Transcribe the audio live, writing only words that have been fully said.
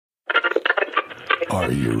Are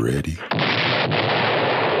you ready?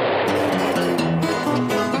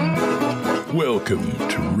 Welcome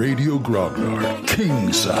to Radio Grognard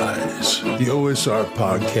King Size, the OSR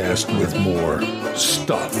podcast with more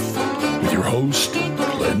stuff, with your host,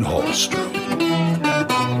 Glenn Hallstrom.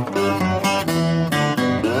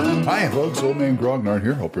 Hi, folks. Old Man Grognard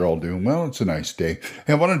here. Hope you're all doing well. It's a nice day.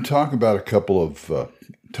 Hey, I wanted to talk about a couple of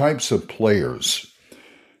types of players.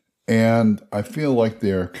 And I feel like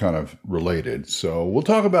they're kind of related. So we'll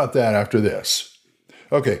talk about that after this.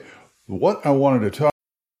 Okay, what I wanted to talk.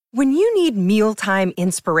 When you need mealtime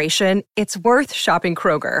inspiration, it's worth shopping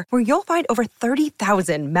Kroger, where you'll find over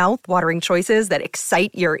 30,000 mouth-watering choices that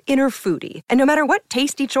excite your inner foodie. And no matter what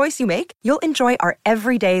tasty choice you make, you'll enjoy our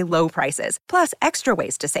everyday low prices, plus extra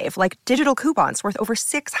ways to save, like digital coupons worth over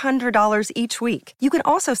 $600 each week. You can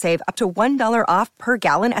also save up to $1 off per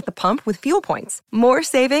gallon at the pump with fuel points. More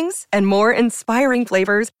savings and more inspiring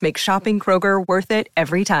flavors make shopping Kroger worth it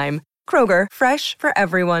every time. Kroger, fresh for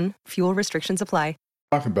everyone. Fuel restrictions apply.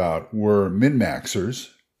 Talk about were min-maxers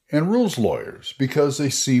and rules lawyers because they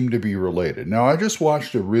seem to be related. Now, I just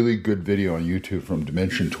watched a really good video on YouTube from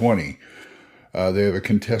Dimension 20. They have a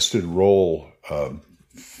contested role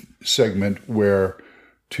segment where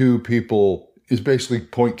two people is basically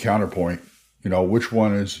point counterpoint, which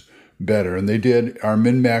one is better. And they did, are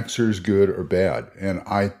min-maxers good or bad? And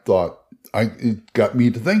I thought, it got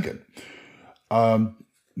me to thinking.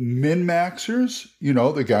 Min-maxers,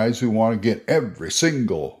 the guys who want to get every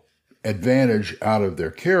single advantage out of their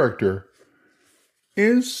character,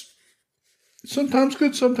 is sometimes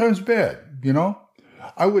good, sometimes bad,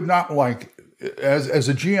 I would not like, as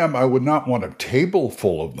a GM, I would not want a table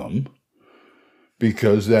full of them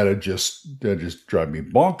because that'd just drive me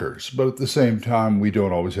bonkers. But at the same time, we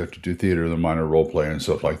don't always have to do theater of the minor role play and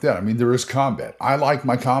stuff like that. I mean, there is combat. I like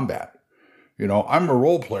my combat. I'm a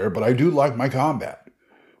role player, but I do like my combat.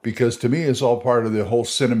 Because to me, it's all part of the whole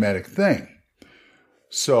cinematic thing.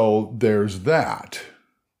 So there's that.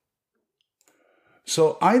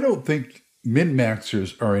 So I don't think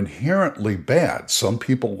min-maxers are inherently bad. Some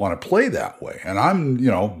people want to play that way. And I'm,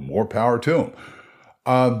 more power to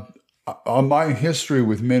them. My history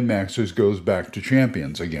with min-maxers goes back to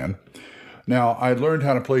Champions again. Now, I learned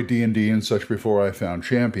how to play D&D and such before I found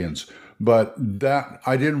Champions. But that,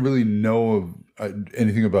 I didn't really know of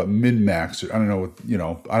anything about min-max. I don't know,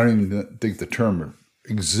 I don't even think the term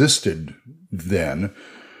existed then.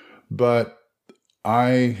 But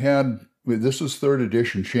this was 3rd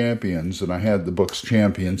edition Champions, and I had the books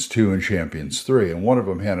Champions 2 and Champions 3. And one of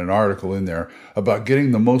them had an article in there about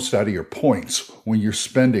getting the most out of your points when you're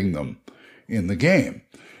spending them in the game.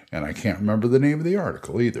 And I can't remember the name of the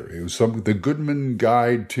article either. It was the Goodman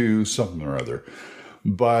Guide to something or other.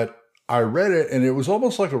 But I read it, and it was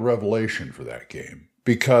almost like a revelation for that game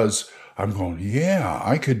because I'm going, yeah,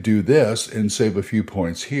 I could do this and save a few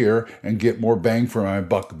points here and get more bang for my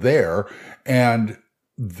buck there. And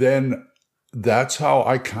then that's how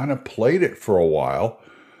I kind of played it for a while.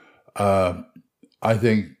 I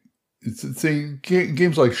think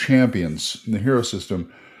games like Champions in the hero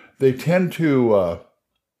system, they tend to,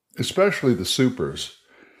 especially the supers,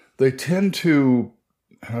 they tend to,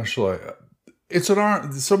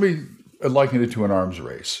 somebody likened it to an arms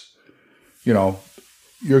race.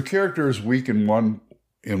 Your character is weak in one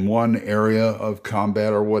area of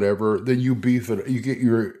combat or whatever, then you beef it, you get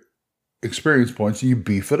your experience points and you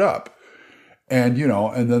beef it up. And,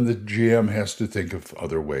 and then the GM has to think of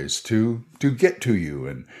other ways to get to you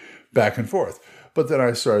and back and forth. But then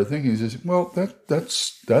I started thinking, well,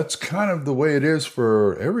 that's kind of the way it is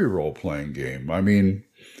for every role-playing game. I mean,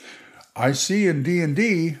 I see in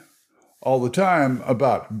D&D all the time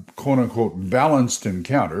about quote-unquote balanced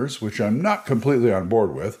encounters, which I'm not completely on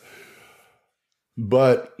board with.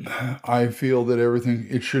 But I feel that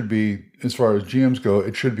it should be, as far as GMs go,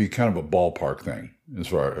 it should be kind of a ballpark thing as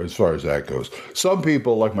far as that goes. Some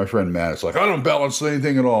people, like my friend Matt, it's like, I don't balance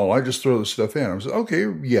anything at all. I just throw the stuff in. I was like, okay,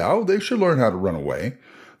 yeah, they should learn how to run away.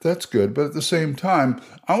 That's good. But at the same time,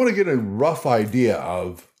 I want to get a rough idea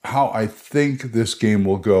of how I think this game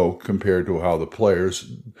will go compared to how the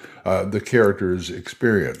characters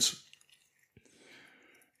experience.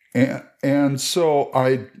 And so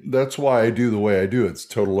that's why I do the way I do. It's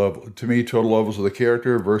total level. To me, total levels of the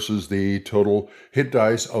character versus the total hit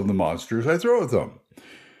dice of the monsters I throw at them.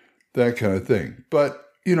 That kind of thing. But,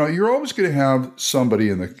 you're always going to have somebody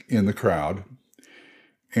in the crowd.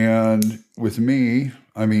 And with me,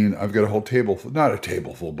 I mean, I've got a whole table, not a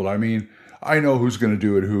table full, but I mean, I know who's going to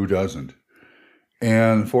do it, who doesn't.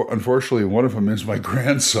 And unfortunately, one of them is my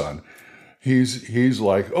grandson. He's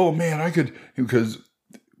like, oh man, I could, because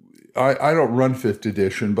I don't run 5th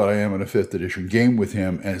edition, but I am in a 5th edition game with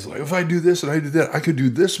him. And it's like, if I do this and I do that, I could do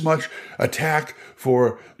this much attack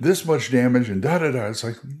for this much damage and da-da-da. It's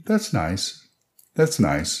like, that's nice. That's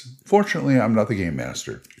nice. Fortunately, I'm not the game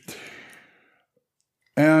master.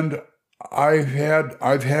 And I've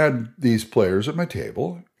had these players at my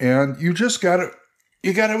table, and you gotta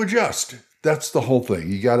adjust. That's the whole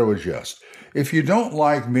thing. You gotta adjust. If you don't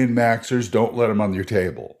like min-maxers, don't let them on your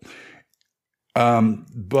table.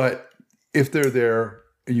 But if they're there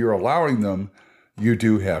and you're allowing them, you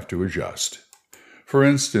do have to adjust. For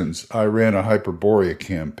instance, I ran a Hyperborea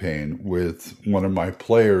campaign with one of my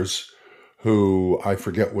players who I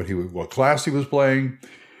forget what class he was playing,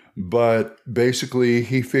 but basically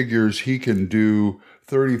he figures he can do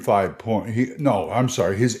 35 points.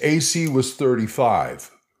 His AC was 35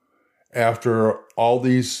 after all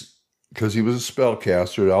these, because he was a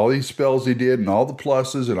spellcaster, all these spells he did and all the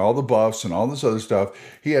pluses and all the buffs and all this other stuff,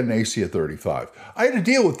 he had an AC of 35. I had to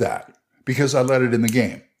deal with that because I let it in the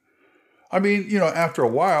game. I mean, after a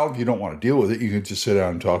while, if you don't want to deal with it, you can just sit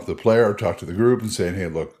down and talk to the player or talk to the group and say, hey,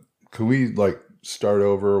 look, can we start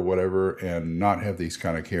over or whatever and not have these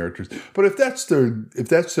kind of characters? But if that's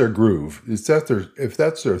their groove, if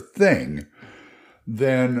that's their thing,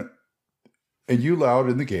 then, and you allow it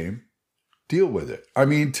in the game, deal with it. I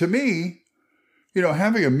mean, to me,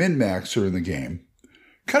 having a min-maxer in the game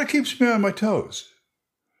kind of keeps me on my toes.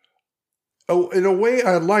 Oh, in a way,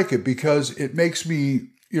 I like it because it makes me,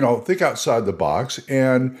 think outside the box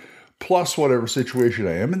and plus whatever situation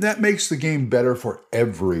I am, and that makes the game better for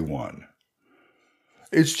everyone.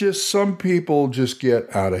 It's just some people just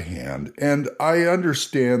get out of hand. And I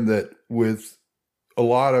understand that with a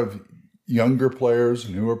lot of younger players,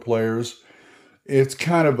 newer players, it's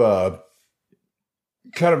kind of a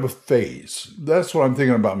phase. That's what I'm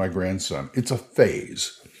thinking about my grandson. It's a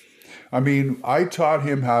phase. I mean, I taught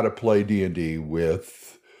him how to play D&D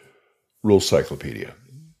with Rules Cyclopedia.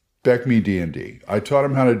 Beck Me D&D. I taught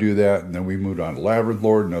him how to do that, and then we moved on to Labyrinth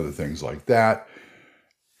Lord and other things like that.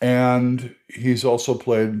 And he's also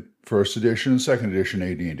played 1st edition and 2nd edition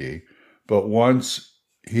AD&D. But once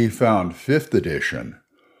he found 5th edition,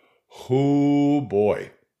 oh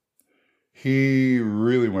boy, he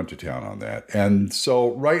really went to town on that. And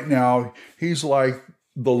so right now, he's like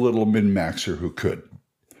the little min-maxer who could.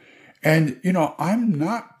 And, I'm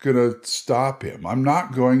not going to stop him. I'm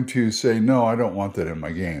not going to say, no, I don't want that in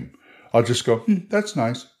my game. I'll just go, that's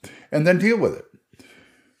nice. And then deal with it.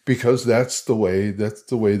 Because that's the way the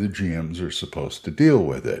GMs are supposed to deal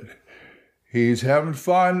with it. He's having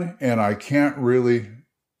fun, and I can't really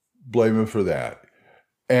blame him for that.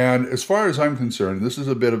 And as far as I'm concerned, this is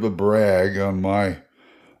a bit of a brag on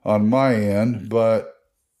my end, but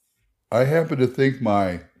I happen to think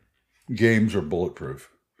my games are bulletproof.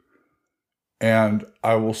 And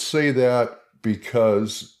I will say that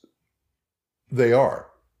because they are.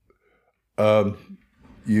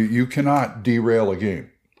 You cannot derail a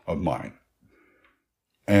game of mine.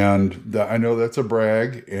 And I know that's a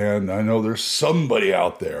brag, and I know there's somebody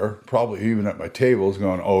out there, probably even at my table, is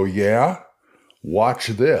going, oh yeah? Watch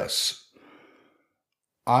this.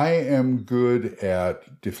 I am good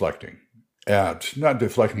at deflecting. Not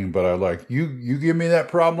deflecting, but I like, you give me that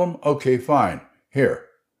problem? Okay, fine. Here.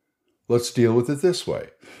 Let's deal with it this way.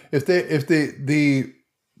 If the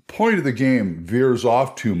point of the game veers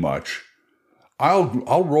off too much,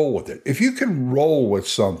 I'll roll with it. If you can roll with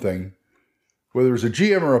something, whether it's a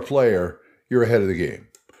GM or a player, you're ahead of the game.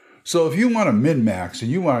 So if you want to min-max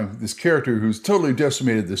and you want this character who's totally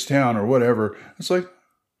decimated this town or whatever, it's like,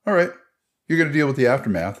 all right, you're going to deal with the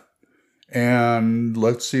aftermath, and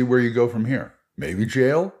let's see where you go from here. Maybe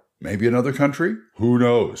jail, maybe another country, who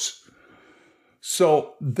knows?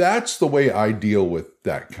 So that's the way I deal with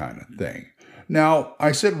that kind of thing. Now,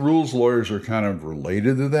 I said rules lawyers are kind of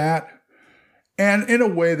related to that, and in a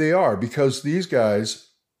way they are, because these guys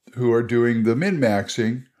who are doing the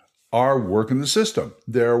min-maxing are working the system.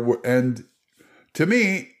 And to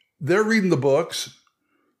me, they're reading the books.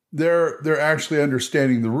 They're actually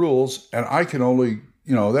understanding the rules, and I can only,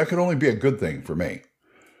 that can only be a good thing for me.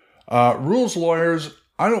 Rules lawyers,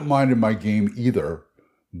 I don't mind in my game either,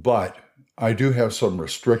 but I do have some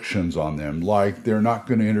restrictions on them, like they're not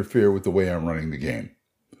going to interfere with the way I'm running the game.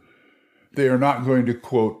 They are not going to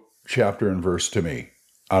quote chapter and verse to me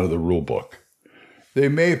out of the rule book. They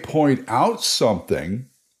may point out something,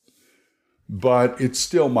 but it's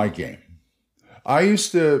still my game. I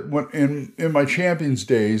used to, in my Champions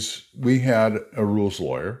days, we had a rules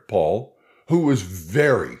lawyer, Paul, who was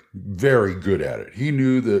very, very good at it. He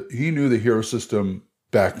knew the hero system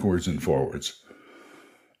backwards and forwards.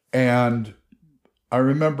 And I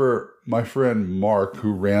remember my friend Mark,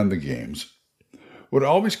 who ran the games, would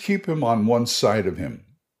always keep him on one side of him,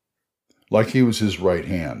 like he was his right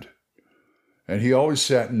hand. And he always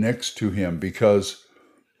sat next to him because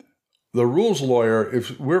the rules lawyer,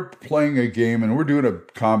 if we're playing a game and we're doing a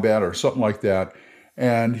combat or something like that,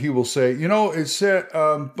 and he will say, it said,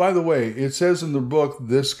 by the way, it says in the book,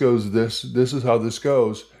 this goes this is how this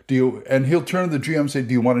goes. And he'll turn to the GM and say,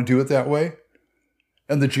 do you want to do it that way?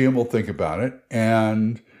 And the GM will think about it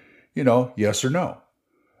and, yes or no.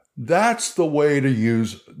 That's the way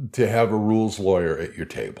to have a rules lawyer at your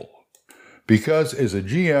table. Because as a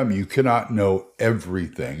GM, you cannot know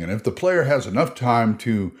everything. And if the player has enough time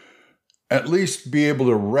to at least be able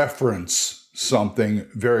to reference something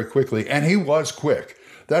very quickly, and he was quick.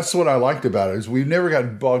 That's what I liked about it, is we never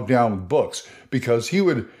got bogged down with books, because he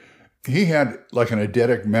had like an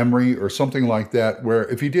eidetic memory or something like that, where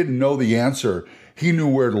if he didn't know the answer, he knew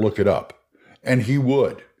where to look it up, and he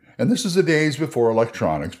would. And this is the days before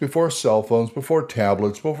electronics, before cell phones, before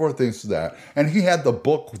tablets, before things like that. And he had the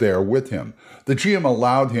book there with him. The GM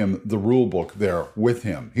allowed him the rule book there with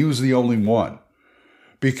him. He was the only one,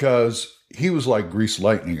 because he was like greased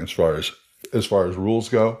lightning as far as rules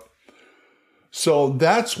go. So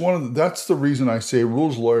that's the reason I say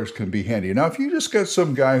rules lawyers can be handy. Now, if you just got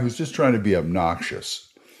some guy who's just trying to be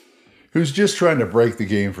obnoxious, who's just trying to break the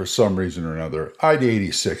game for some reason or another, I'd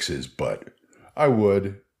 86 his butt. I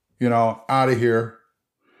would. Out of here.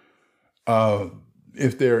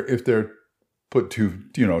 If they're put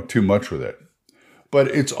too much with it. But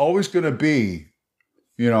it's always going to be,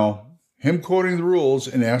 him quoting the rules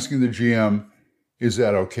and asking the GM, is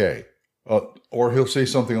that okay? Or he'll say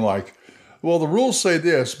something like, well, the rules say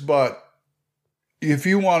this, but if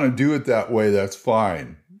you want to do it that way, that's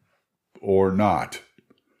fine. Or not,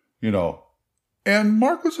 And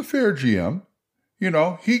Mark was a fair GM.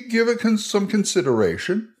 He'd give it some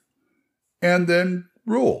consideration and then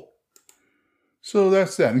rule. So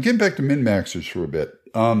that's that. And getting back to min-maxers for a bit.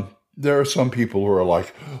 There are some people who are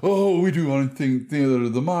like, oh, we do anything theater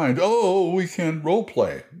of the mind. Oh, we can role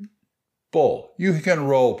play. Bull. You can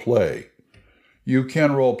role play. You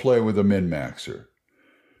can role play with a min-maxer.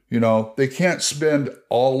 They can't spend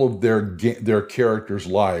all of their characters'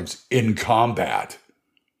 lives in combat.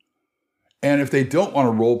 And if they don't want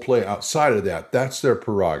to role play outside of that, that's their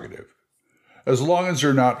prerogative. As long as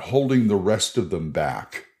they're not holding the rest of them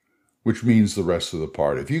back, which means the rest of the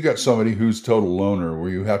party. If you got somebody who's total loner where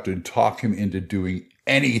you have to talk him into doing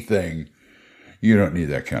anything, you don't need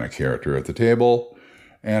that kind of character at the table.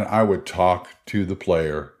 And I would talk to the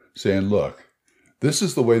player saying, look, this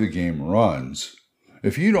is the way the game runs.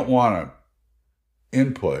 If you don't want to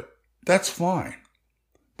input, that's fine.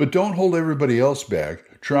 But don't hold everybody else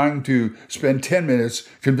back trying to spend 10 minutes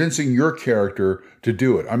convincing your character to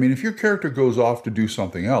do it. I mean, if your character goes off to do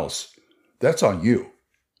something else, that's on you.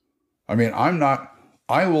 I mean,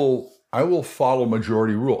 I will follow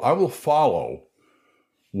majority rule. I will follow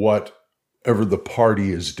whatever the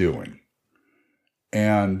party is doing.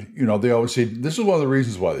 And, they always say, this is one of the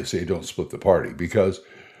reasons why they say don't split the party, because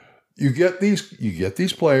you get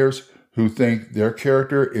these players who think their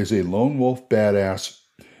character is a lone wolf badass,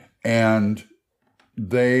 and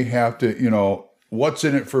they have to, what's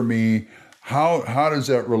in it for me? How does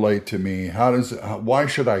that relate to me? Why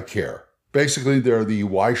should I care? Basically, they're the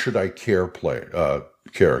why should I care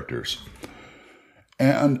characters.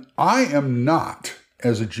 And I am not,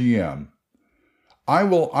 as a GM, I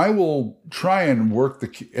will try and work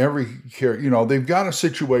every character. They've got a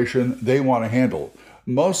situation they want to handle.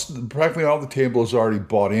 Practically all the table is already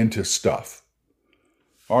bought into stuff.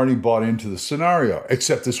 Already bought into the scenario,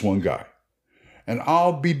 except this one guy. And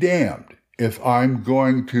I'll be damned if I'm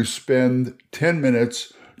going to spend 10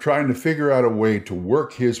 minutes trying to figure out a way to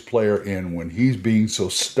work his player in when he's being so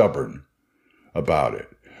stubborn about it.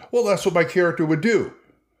 Well, that's what my character would do.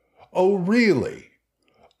 Oh, really?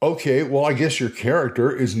 Okay, well, I guess your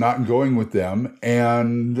character is not going with them,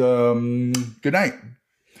 and good night.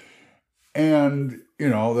 And,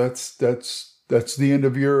 that's the end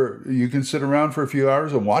of you can sit around for a few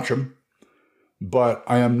hours and watch them. But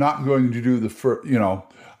I am not going to do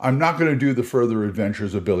I'm not going to do the further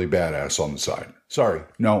adventures of Billy Badass on the side. Sorry,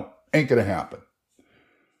 no, ain't going to happen.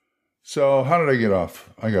 So how did I get off?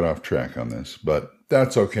 I got off track on this, but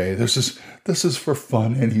that's okay. This is for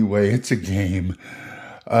fun anyway. It's a game.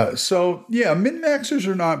 So yeah, min-maxers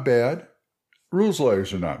are not bad. Rules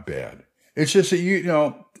lawyers are not bad. It's just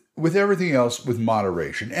that with everything else, with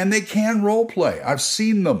moderation, and they can role play. I've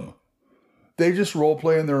seen them. They just role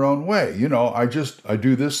play in their own way. I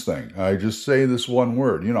do this thing. I just say this one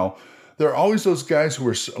word. There are always those guys who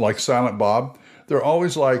are like Silent Bob. They're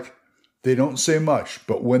always like, They don't say much,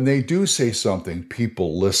 but when they do say something,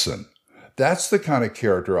 people listen. That's the kind of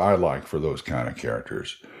character I like for those kind of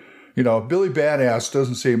characters. You know, Billy Badass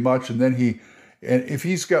doesn't say much, and if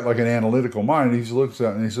he's got like an analytical mind, he looks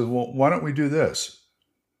at it and he says, well, why don't we do this?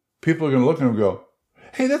 People are going to look at him and go,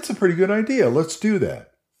 hey, that's a pretty good idea. Let's do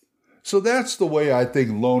that. So that's the way I think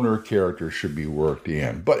loner characters should be worked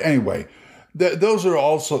in. But anyway, those are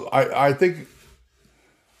also, I think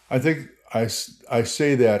I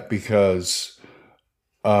say that because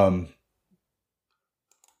I've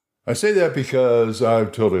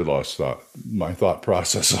totally lost my thought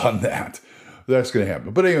process on that. That's going to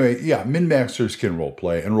happen. But anyway, yeah, min-maxers can role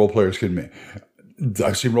play, and role players can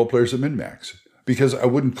I've seen role players that min-max, because I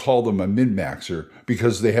wouldn't call them a min-maxer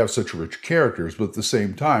because they have such rich characters, but at the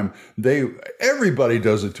same time, everybody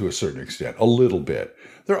does it to a certain extent, a little bit.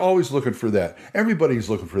 They're always looking for that. Everybody's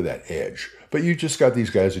looking for that edge. But you just got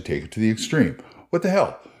these guys who take it to the extreme. What the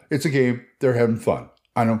hell? It's a game. They're having fun.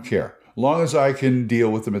 I don't care. As long as I can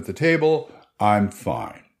deal with them at the table, I'm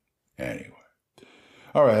fine. Anyway.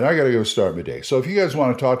 All right, I got to go start my day. So if you guys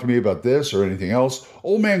want to talk to me about this or anything else,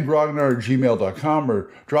 oldmangrognard@gmail.com,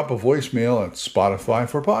 or drop a voicemail at Spotify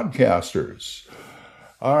for podcasters.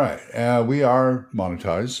 All right, we are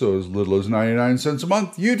monetized, so as little as 99 cents a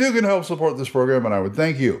month, you too can help support this program, and I would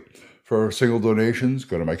thank you. For single donations,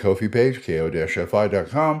 go to my Ko-fi page,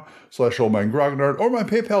 ko-fi.com/oldmangrognard, or my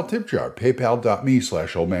PayPal tip jar,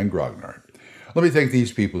 paypal.me/oldmangrognard. Let me thank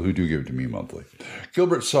these people who do give to me monthly.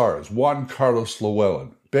 Gilbert Sars, Juan Carlos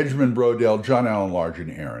Llewellyn, Benjamin Brodell, John Allen Large,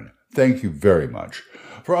 and Aaron. Thank you very much.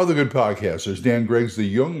 For other good podcasters, Dan Gregg's The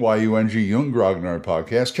Jung, Y-U-N-G, Jung Grognard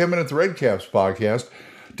podcast, Kevin at the Redcaps podcast,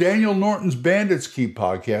 Daniel Norton's Bandits Keep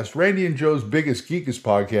podcast, Randy and Joe's Biggest Geekest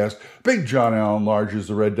podcast, Big John Allen Large's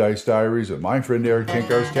The Red Dice Diaries, and my friend Eric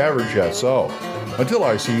Tinkar's Tavern Chat. So, until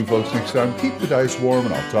I see you folks next time, keep the dice warm,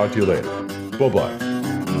 and I'll talk to you later. Bye-bye.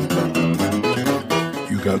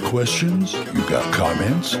 You got questions? You got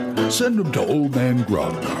comments? Send them to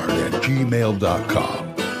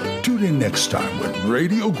oldmangrognard@gmail.com. Tune in next time when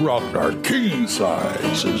Radio Grognard King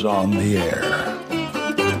Size is on the air.